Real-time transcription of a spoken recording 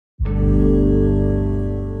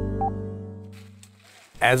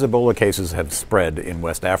As Ebola cases have spread in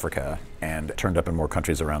West Africa and turned up in more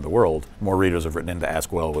countries around the world, more readers have written in to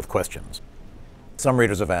ask well with questions. Some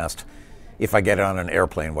readers have asked, if I get on an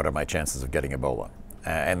airplane, what are my chances of getting Ebola?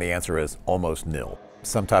 And the answer is almost nil.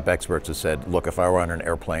 Some top experts have said, look, if I were on an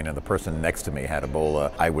airplane and the person next to me had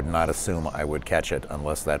Ebola, I would not assume I would catch it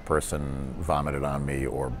unless that person vomited on me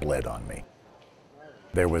or bled on me.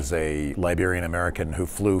 There was a Liberian American who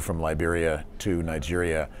flew from Liberia to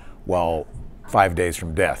Nigeria while 5 days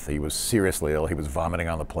from death. He was seriously ill. He was vomiting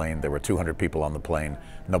on the plane. There were 200 people on the plane.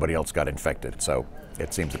 Nobody else got infected. So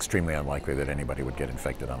it seems extremely unlikely that anybody would get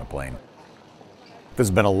infected on a plane.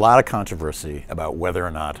 There's been a lot of controversy about whether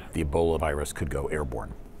or not the Ebola virus could go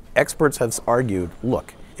airborne. Experts have argued,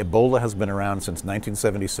 look, Ebola has been around since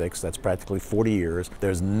 1976. That's practically 40 years.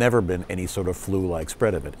 There's never been any sort of flu-like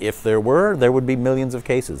spread of it. If there were, there would be millions of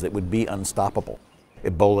cases. It would be unstoppable.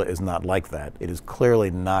 Ebola is not like that. It is clearly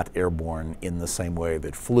not airborne in the same way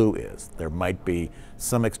that flu is. There might be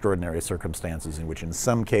some extraordinary circumstances in which in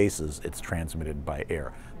some cases it's transmitted by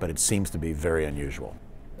air, but it seems to be very unusual.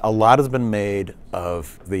 A lot has been made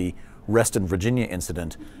of the Reston, Virginia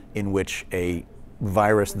incident in which a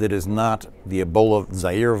virus that is not the Ebola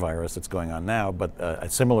Zaire virus that's going on now, but a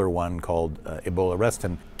similar one called Ebola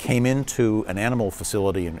Reston, came into an animal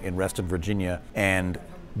facility in Reston, Virginia, and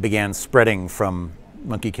began spreading from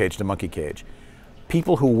monkey cage to monkey cage.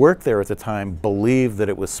 People who worked there at the time believed that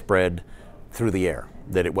it was spread through the air,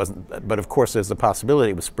 that it wasn't, but of course there's the possibility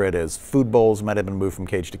it was spread as food bowls might have been moved from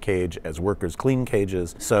cage to cage, as workers clean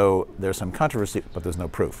cages, so there's some controversy, but there's no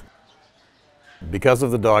proof. Because of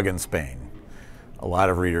the dog in Spain, a lot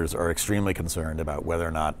of readers are extremely concerned about whether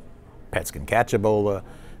or not pets can catch Ebola,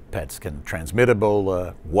 pets can transmit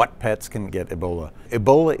Ebola, what pets can get Ebola.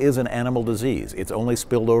 Ebola is an animal disease. It's only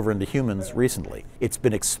spilled over into humans recently. It's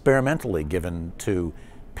been experimentally given to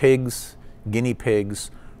pigs, guinea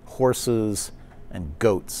pigs, horses, and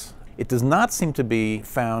goats. It does not seem to be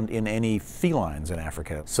found in any felines in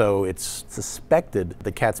Africa, so it's suspected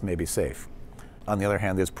that cats may be safe. On the other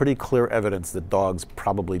hand, there's pretty clear evidence that dogs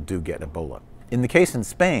probably do get Ebola. In the case in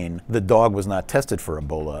Spain, the dog was not tested for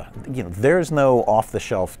Ebola. There's no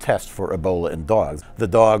off-the-shelf test for Ebola in dogs. The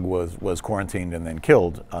dog was quarantined and then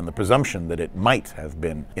killed on the presumption that it might have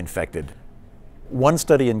been infected. One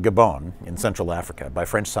study in Gabon, in Central Africa, by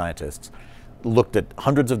French scientists, looked at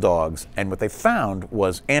hundreds of dogs, and what they found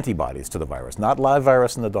was antibodies to the virus. Not live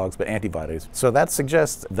virus in the dogs, but antibodies. So that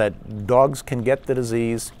suggests that dogs can get the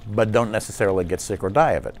disease, but don't necessarily get sick or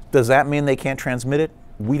die of it. Does that mean they can't transmit it?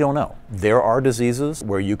 We don't know. There are diseases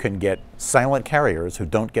where you can get silent carriers who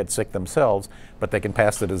don't get sick themselves, but they can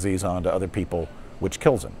pass the disease on to other people, which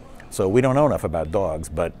kills them. So we don't know enough about dogs,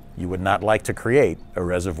 but you would not like to create a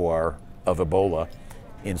reservoir of Ebola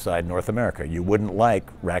inside North America. You wouldn't like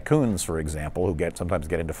raccoons, for example, who sometimes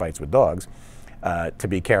get into fights with dogs, to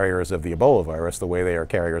be carriers of the Ebola virus the way they are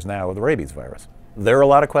carriers now of the rabies virus. There are a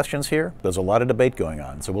lot of questions here. There's a lot of debate going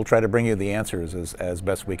on, so we'll try to bring you the answers as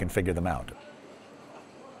best we can figure them out.